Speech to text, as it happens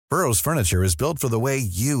Burrow's furniture is built for the way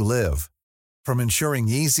you live. From ensuring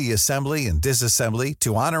easy assembly and disassembly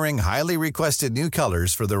to honoring highly requested new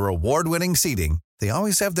colors for their award-winning seating, they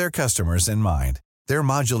always have their customers in mind. Their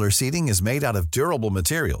modular seating is made out of durable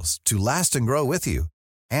materials to last and grow with you.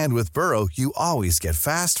 And with Burrow, you always get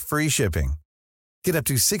fast, free shipping. Get up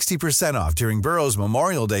to 60% off during Burrow's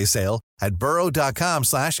Memorial Day sale at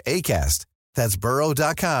burrow.com/ACAST. That's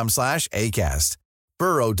burrow.com/ACAST.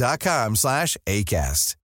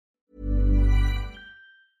 burrow.com/ACAST.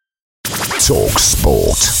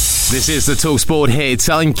 talkSPORT. This is the talkSPORT hit.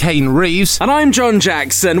 I'm Kane Reeves. And I'm John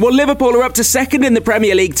Jackson. Well, Liverpool are up to second in the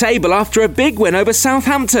Premier League table after a big win over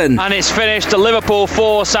Southampton. And it's finished Liverpool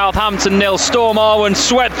 4, Southampton 0. Storm Arwen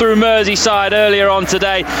swept through Merseyside earlier on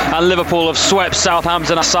today, and Liverpool have swept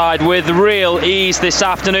Southampton aside with real ease this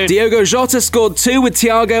afternoon. Diogo Jota scored 2 with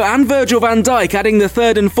Thiago and Virgil van Dijk adding the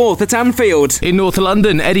third and fourth at Anfield. In North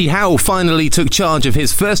London, Eddie Howe finally took charge of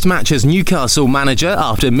his first match as Newcastle manager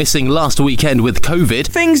after missing last weekend with COVID.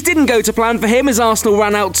 Things didn't go to plan for him as Arsenal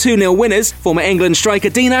ran out 2-0 winners. Former England striker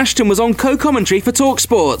Dean Ashton was on co-commentary for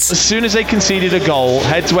talkSPORT. As soon as they conceded a goal,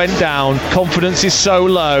 heads went down, confidence is so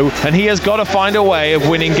low, and he has got to find a way of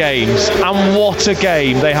winning games. And what a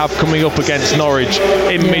game they have coming up against Norwich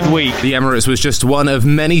in midweek. The Emirates was just one of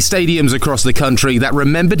many stadiums across the country that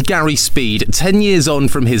remembered Gary Speed 10 years on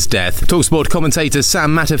from his death. talkSPORT commentator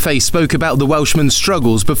Sam Matterface spoke about the Welshman's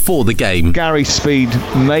struggles before the game. Gary Speed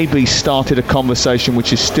maybe started a conversation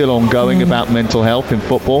which is still ongoing about mental health in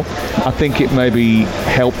football. I think it maybe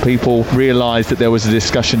helped people realise that there was a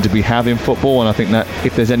discussion to be had in football, and I think that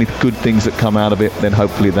if there's any good things that come out of it, then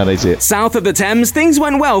hopefully that is it. South of the Thames, things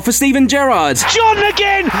went well for Steven Gerrard. John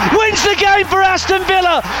McGinn wins the game for Aston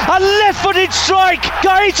Villa. A left-footed strike.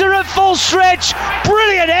 Gaeta at full stretch.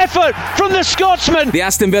 Brilliant effort from the Scotsman. The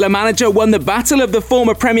Aston Villa manager won the battle of the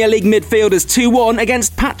former Premier League midfielders 2-1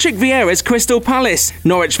 against Patrick Vieira's Crystal Palace.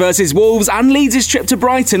 Norwich versus Wolves and Leeds' trip to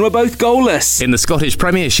Brighton were both goalless. In the Scottish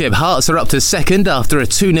Premiership, Hearts are up to second after a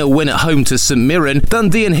 2-0 win at home to St Mirren.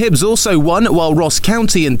 Dundee and Hibs also won, while Ross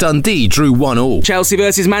County and Dundee drew 1-1. Chelsea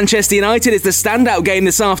versus Manchester United is the standout game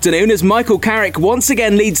this afternoon as Michael Carrick once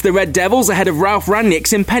again leads the Red Devils ahead of Ralf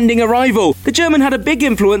Rangnick's impending arrival. The German had a big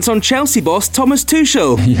influence on Chelsea boss Thomas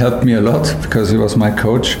Tuchel. He helped me a lot because he was my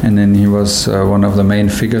coach, and then he was one of the main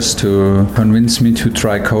figures to convince me to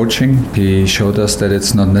try coaching. He showed us that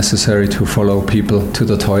it's not necessary to follow people to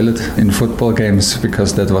the toilet in football games,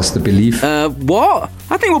 because that was the belief. What?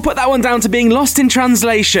 I think we'll put that one down to being lost in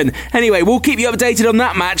translation. Anyway, we'll keep you updated on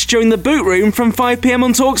that match during the boot room from 5 p.m.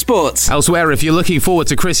 on talkSPORT. Elsewhere, if you're looking forward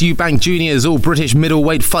to Chris Eubank Jr.'s all-British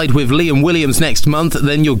middleweight fight with Liam Williams next month,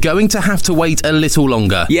 then you're going to have to wait a little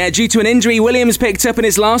longer. Yeah, due to an injury Williams picked up in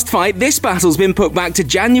his last fight, this battle's been put back to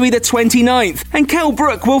January the 29th. And Kell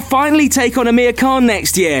Brook will finally take on Amir Khan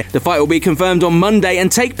next year. The fight will be confirmed on Monday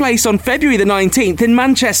and take place on February the 19th in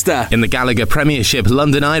Manchester. In the Gallagher Premiership,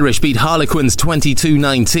 London Irish beat Harlequins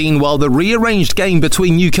 22-19, while the rearranged game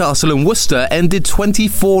between Newcastle and Worcester ended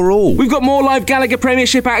 24-all. We've got more live Gallagher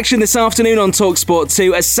Premiership action this afternoon on talkSPORT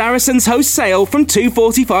 2 as Saracens host Sale from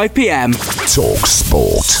 2:45 p.m.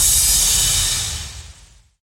 talkSPORT.